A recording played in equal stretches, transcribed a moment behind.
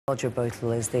Roger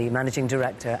Bootle is the Managing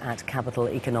Director at Capital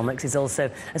Economics. He's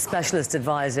also a Specialist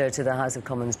Advisor to the House of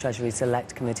Commons Treasury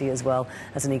Select Committee, as well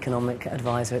as an Economic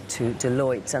Advisor to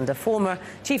Deloitte, and a former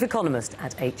Chief Economist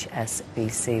at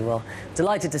HSBC. Well,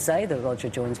 delighted to say that Roger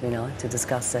joins me now to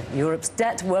discuss Europe's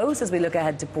debt woes as we look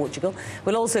ahead to Portugal.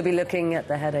 We'll also be looking at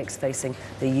the headaches facing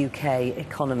the UK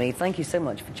economy. Thank you so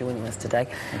much for joining us today.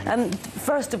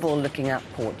 First of all, looking at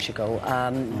Portugal,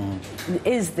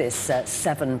 is this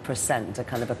 7% a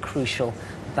kind of a crucial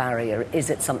barrier? Is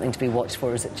it something to be watched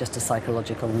for, or is it just a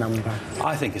psychological number?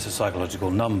 I think it's a psychological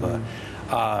number.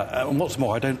 And what's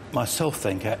more, I don't myself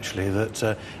think, actually,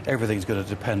 that everything's going to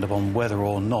depend upon whether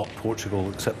or not Portugal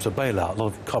accepts a bailout. A lot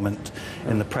of comment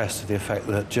in the press to the effect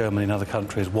that Germany and other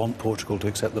countries want Portugal to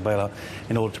accept the bailout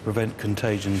in order to prevent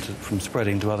contagion from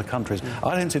spreading to other countries.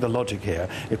 I don't see the logic here.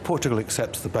 If Portugal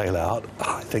accepts the bailout,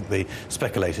 I think the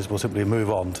speculators will simply move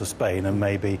on to Spain and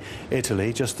maybe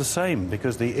Italy just the same,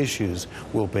 because the issues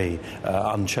will be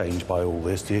unchanged by all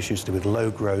this. The issues to do with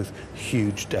low growth,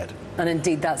 huge debt. And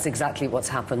indeed, that's exactly what's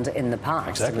happened in the past.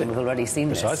 Exactly. We've already seen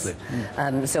Precisely.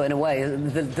 this. So in a way,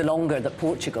 the longer that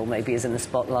Portugal maybe is in the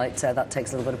spotlight, that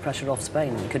takes a little bit of pressure off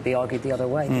Spain. It could be argued the other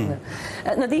way.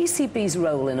 Now, the ECB's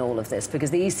role in all of this, because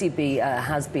the ECB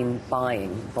has been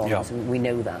buying bonds, and we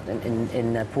know that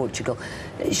in Portugal.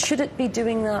 Should it be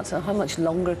doing that? How much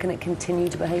longer can it continue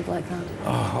to behave like that?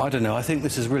 Oh, I don't know. I think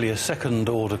this is really a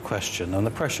second-order question, and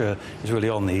the pressure is really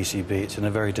on the ECB. It's in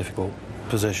a very difficult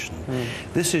position.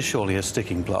 This is surely a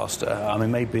sticking plaster. I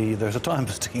mean, maybe there's a time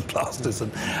for sticking plasters,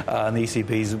 and the ECB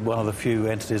is one of the few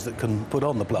entities that can put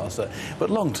on the plaster. But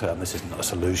long-term, this isn't a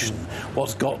solution.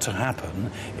 What's got to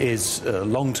happen is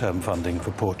long-term funding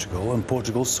for Portugal, and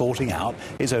Portugal sorting out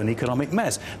its own economic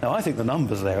mess. Now, I think the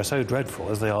numbers there are so dreadful,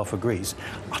 as they are for Greece.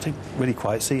 I don't really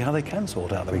quite see how they can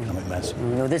sort out their economic mess.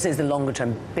 No, this is the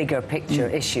longer-term, bigger picture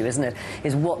issue, isn't it?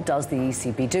 Is what does the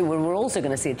ECB do? Well, we're also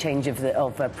going to see a change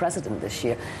of president this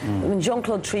year. When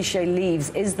Jean-Claude Trichet leaves,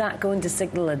 is that going to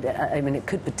signal I mean, it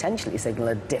could potentially signal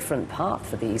a different path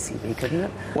for the ECB, couldn't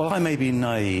it? Well, I may be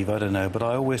naive, I don't know, but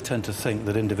I always tend to think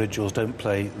that individuals don't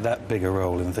play that big a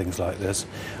role in things like this.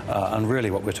 And really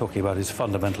what we're talking about is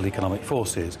fundamental economic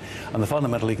forces. And the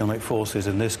fundamental economic forces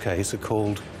in this case are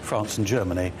called France and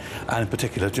Germany, and in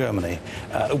particular Germany.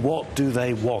 What do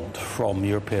they want from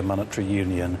European Monetary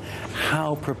Union?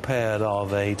 How prepared are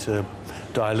they to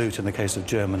dilute, in the case of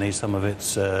Germany, some of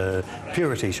its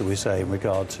purity, shall we say, in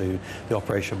regard to the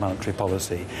operation of monetary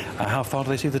policy? How far do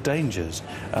they see the dangers?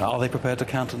 Are they prepared to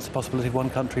countenance the possibility of one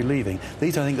country leaving?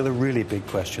 These, I think, are the really big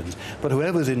questions. But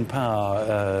whoever's in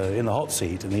power in the hot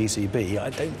seat in the ECB, I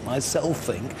don't myself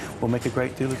think will make a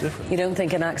great deal of difference. You don't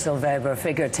think an Axel Weber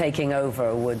figure taking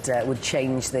over would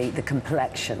change the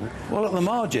complexion? Well, at the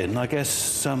margin, I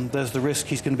guess there's the risk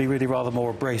he's going to be really rather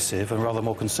more abrasive and rather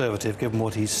more conservative, given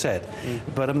what he's said.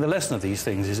 But the lesson of these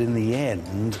things is, in the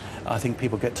end, I think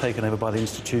people get taken over by the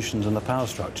institutions and the power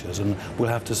structures, and we'll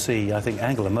have to see. I think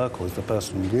Angela Merkel is the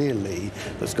person really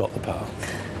that's got the power.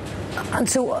 And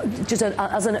so, just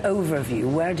as an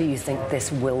overview, where do you think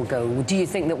this will go? Do you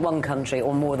think that one country,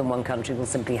 or more than one country, will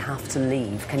simply have to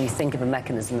leave? Can you think of a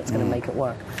mechanism that's going to make it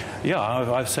work? Yeah,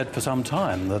 I've said for some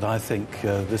time that I think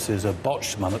this is a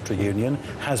botched monetary union,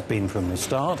 has been from the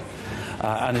start.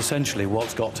 And essentially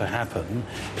what's got to happen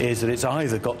is that it's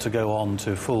either got to go on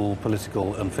to full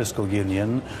political and fiscal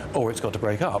union, or it's got to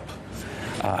break up.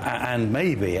 And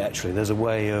maybe, actually, there's a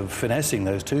way of finessing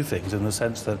those two things, in the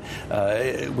sense that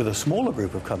with a smaller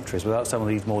group of countries, without some of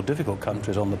these more difficult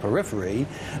countries on the periphery,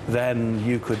 then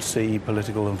you could see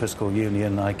political and fiscal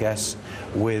union, I guess,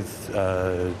 with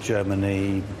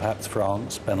Germany, perhaps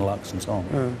France, Benelux and so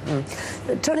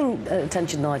on. Turning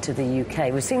attention now to the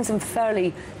UK, we've seen some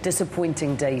fairly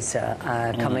disappointing data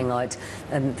coming out,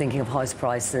 thinking of house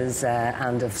prices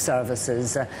and of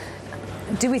services.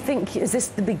 Do we think, is this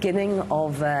the beginning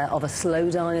of a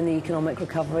slowdown in the economic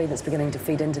recovery that's beginning to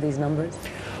feed into these numbers?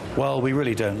 Well, we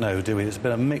really don't know, do we? It's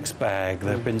been a mixed bag.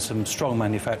 There have been some strong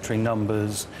manufacturing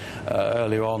numbers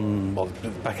earlier on. Well,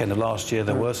 back end of last year,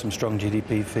 there were some strong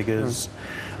GDP figures.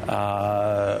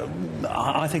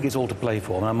 I think it's all to play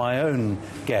for. Now, my own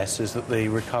guess is that the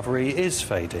recovery is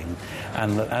fading,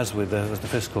 and that as the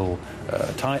fiscal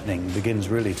tightening begins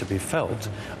really to be felt,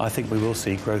 I think we will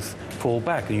see growth fall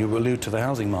back. And you allude to the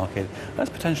housing market.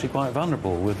 That's potentially quite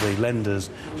vulnerable, with the lenders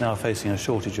now facing a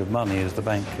shortage of money as the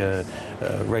bank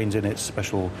reins in its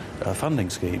special funding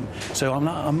scheme. So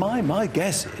my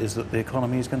guess is that the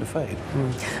economy is going to fade.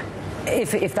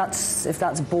 If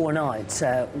that's borne out,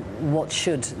 what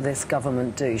should this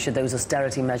government do? Should those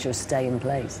austerity measures stay in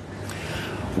place?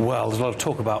 Well, there's a lot of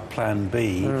talk about Plan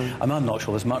B, and I'm not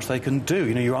sure there's much they can do.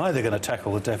 You know, you're either going to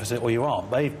tackle the deficit or you aren't.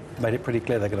 They've made it pretty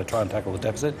clear they're going to try and tackle the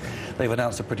deficit. They've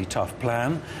announced a pretty tough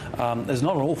plan. There's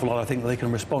not an awful lot, I think, that they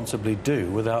can responsibly do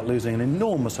without losing an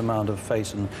enormous amount of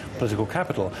face and political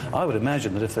capital. I would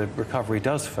imagine that if the recovery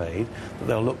does fade, that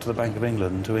they'll look to the Bank of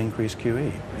England to increase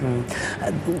QE.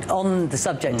 On the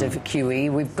subject of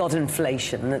QE, we've got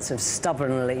inflation that's sort of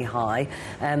stubbornly high.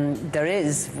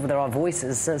 There are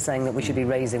voices saying that we should be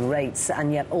raising rates,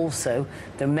 and yet also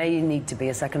there may need to be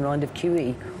a second round of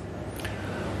QE.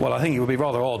 Well, I think it would be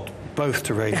rather odd both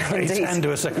to raise rates and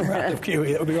do a second round of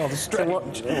QE. That would be rather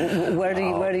strange. So where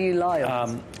do you lie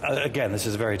on this? Again, this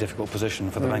is a very difficult position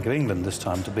for the Bank of England this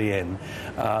time to be in.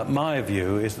 My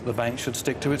view is that the bank should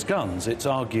stick to its guns. It's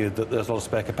argued that there's a lot of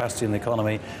spare capacity in the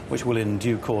economy, which will in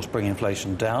due course bring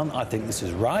inflation down. I think this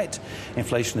is right.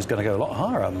 Inflation is going to go a lot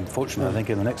higher, unfortunately, I think,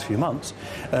 in the next few months,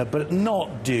 but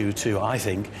not due to, I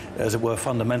think, as it were,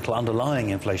 fundamental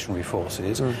underlying inflationary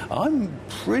forces. I'm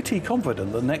pretty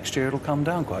confident that next year it'll come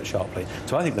down quite sharply.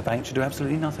 So I think the bank should do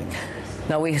absolutely nothing.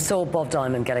 Now, we saw Bob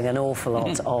Diamond getting an awful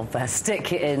lot of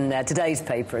stick in today's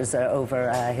papers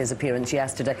over his appearance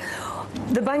yesterday.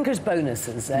 The bankers'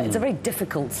 bonuses, it's a very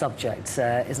difficult subject,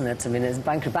 isn't it? I mean,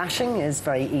 banker bashing is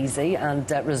very easy, and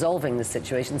resolving the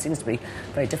situation seems to be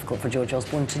very difficult for George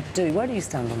Osborne to do. Where do you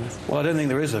stand on this? Well, I don't think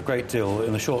there is a great deal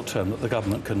in the short term that the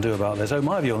government can do about this. So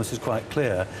my view on this is quite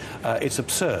clear. It's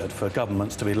absurd for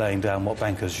governments to be laying down what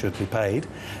bankers should be paid.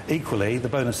 Equally, the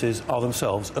bonuses are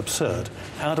themselves absurd.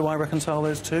 How do I reconcile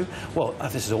those two? Well,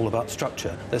 this is all about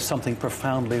structure. There's something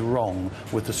profoundly wrong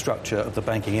with the structure of the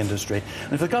banking industry.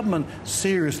 And if the government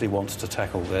seriously wants to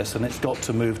tackle this, then it's got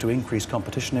to move to increase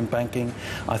competition in banking,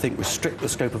 I think restrict the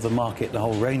scope of the market in a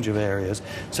whole range of areas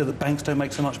so that banks don't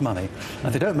make so much money. And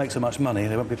if they don't make so much money,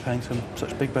 they won't be paying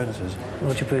such big bonuses.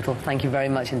 Roger Bootle, thank you very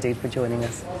much indeed for joining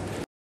us.